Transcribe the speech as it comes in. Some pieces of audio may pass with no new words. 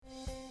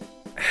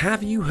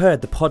Have you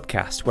heard the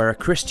podcast where a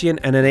Christian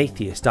and an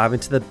atheist dive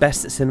into the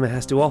best that cinema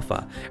has to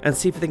offer and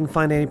see if they can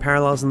find any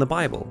parallels in the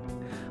Bible?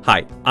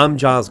 Hi, I'm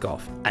Giles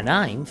Goff. And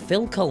I'm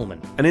Phil Coleman.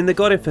 And in the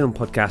God in Film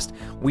podcast,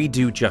 we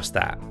do just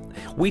that.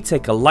 We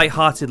take a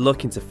light-hearted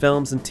look into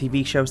films and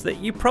TV shows that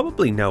you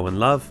probably know and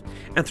love,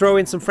 and throw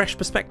in some fresh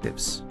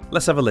perspectives.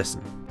 Let's have a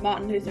listen.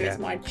 Martin Luther is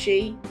my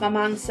G. My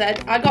man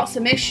said, I got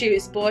some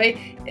issues, boy.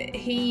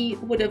 He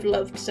would have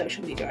loved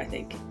social media, I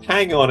think.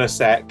 Hang on a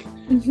sec.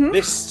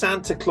 This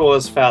Santa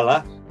Claus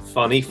fella,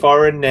 funny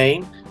foreign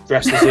name,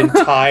 dresses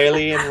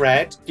entirely in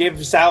red,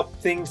 gives out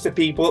things to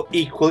people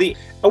equally.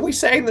 Are we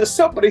saying that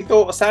somebody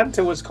thought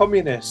Santa was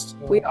communist?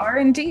 We are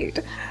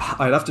indeed.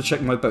 I'd have to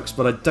check my books,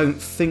 but I don't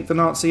think the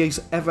Nazis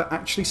ever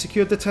actually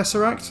secured the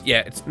Tesseract. Yeah,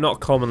 it's not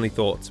commonly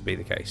thought to be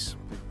the case.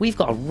 We've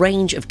got a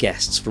range of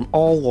guests from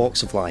all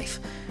walks of life.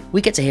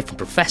 We get to hear from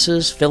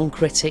professors, film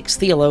critics,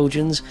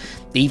 theologians,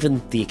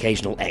 even the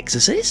occasional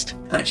exorcist.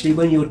 Actually,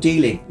 when you're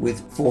dealing with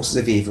forces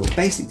of evil,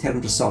 basically tell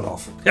them to sod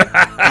off.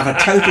 Have a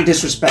total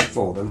disrespect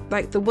for them.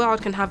 Like, the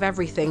world can have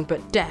everything,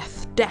 but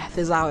death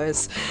is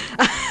ours.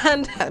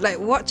 And like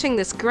watching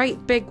this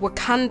great big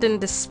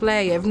Wakandan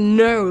display of,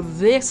 no,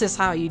 this is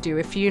how you do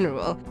a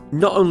funeral.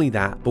 Not only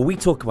that, but we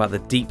talk about the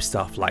deep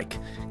stuff like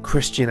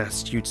Christian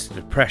attitudes to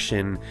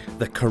depression,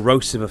 the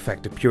corrosive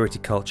effect of purity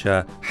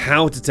culture,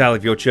 how to tell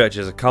if your church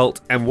is a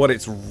cult, and what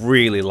it's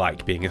really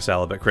like being a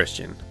celibate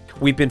Christian.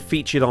 We've been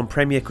featured on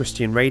Premier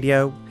Christian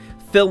Radio,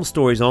 Film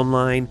Stories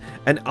Online,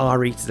 and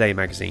RE Today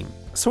magazine,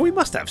 so we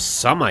must have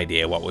some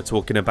idea what we're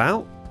talking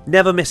about.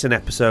 Never miss an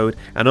episode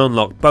and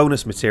unlock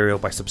bonus material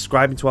by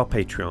subscribing to our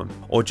Patreon,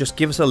 or just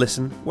give us a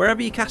listen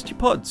wherever you cast your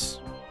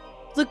pods.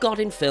 The God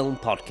in Film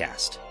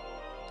podcast.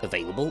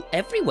 Available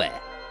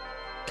everywhere.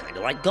 Kinda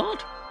like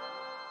God.